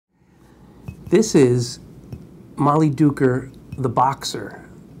This is Mollydooker the Boxer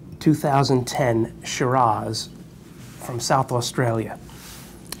 2010 Shiraz from South Australia.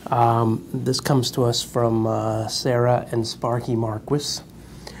 This comes to us from Sarah and Sparky Marquis,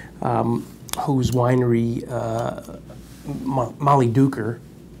 whose winery, Mollydooker,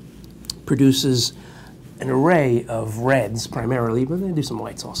 produces an array of reds primarily, but they do some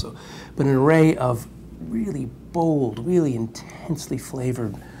whites also, but an array of really bold, really intensely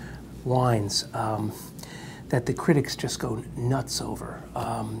flavored wines that the critics just go nuts over.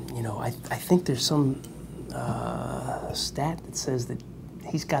 You know, I think there's some stat that says that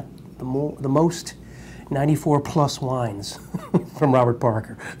he's got the most 94 plus wines from Robert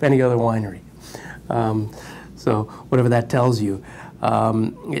Parker of any other winery. So whatever that tells you,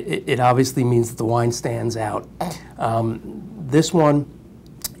 it obviously means that the wine stands out. This one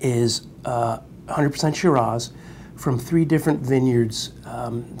is 100% Shiraz from 3 different vineyards,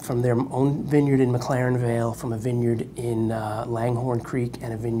 from their own vineyard in McLaren Vale, from a vineyard in Langhorne Creek,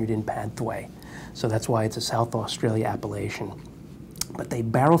 and a vineyard in Padthway. So that's why it's a South Australia appellation. But they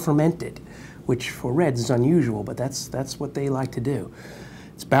barrel fermented, which for reds is unusual, but that's what they like to do.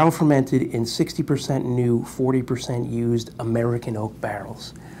 It's barrel fermented in 60% new, 40% used American oak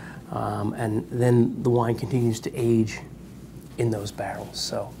barrels. And then the wine continues to age in those barrels.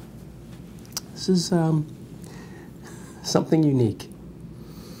 So this is something unique.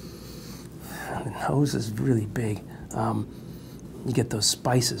 The nose is really big. You get those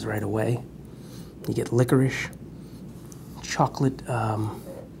spices right away. You get licorice, chocolate,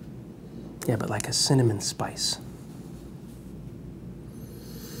 yeah, but like a cinnamon spice.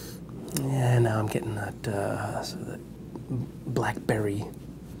 Yeah, now I'm getting that, that blackberry,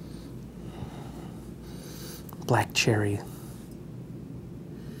 black cherry.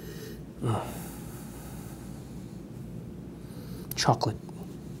 Chocolate.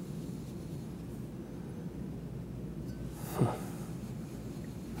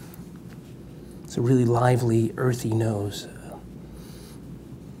 It's a really lively, earthy nose.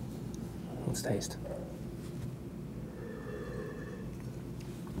 Let's taste.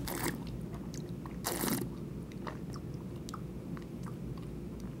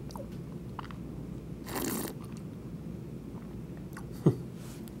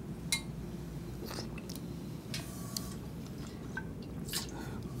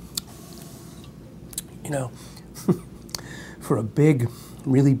 You know, for a big,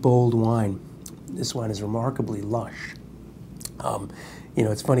 really bold wine, this wine is remarkably lush. You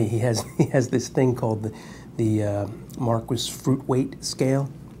know, it's funny, he has this thing called the Marquis fruit weight scale,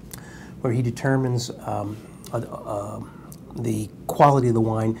 where he determines the quality of the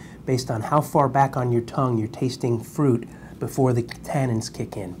wine based on how far back on your tongue you're tasting fruit before the tannins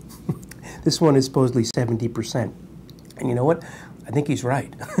kick in. This one is supposedly 70%. And you know what? I think he's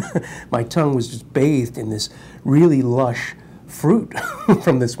right. My tongue was just bathed in this really lush fruit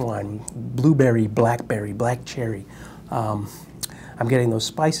from this wine. Blueberry, blackberry, black cherry. I'm getting those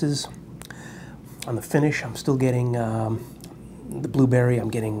spices. On the finish, I'm still getting the blueberry. I'm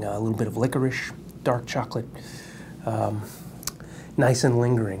getting a little bit of licorice, dark chocolate. Nice and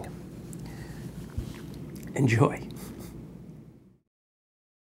lingering. Enjoy.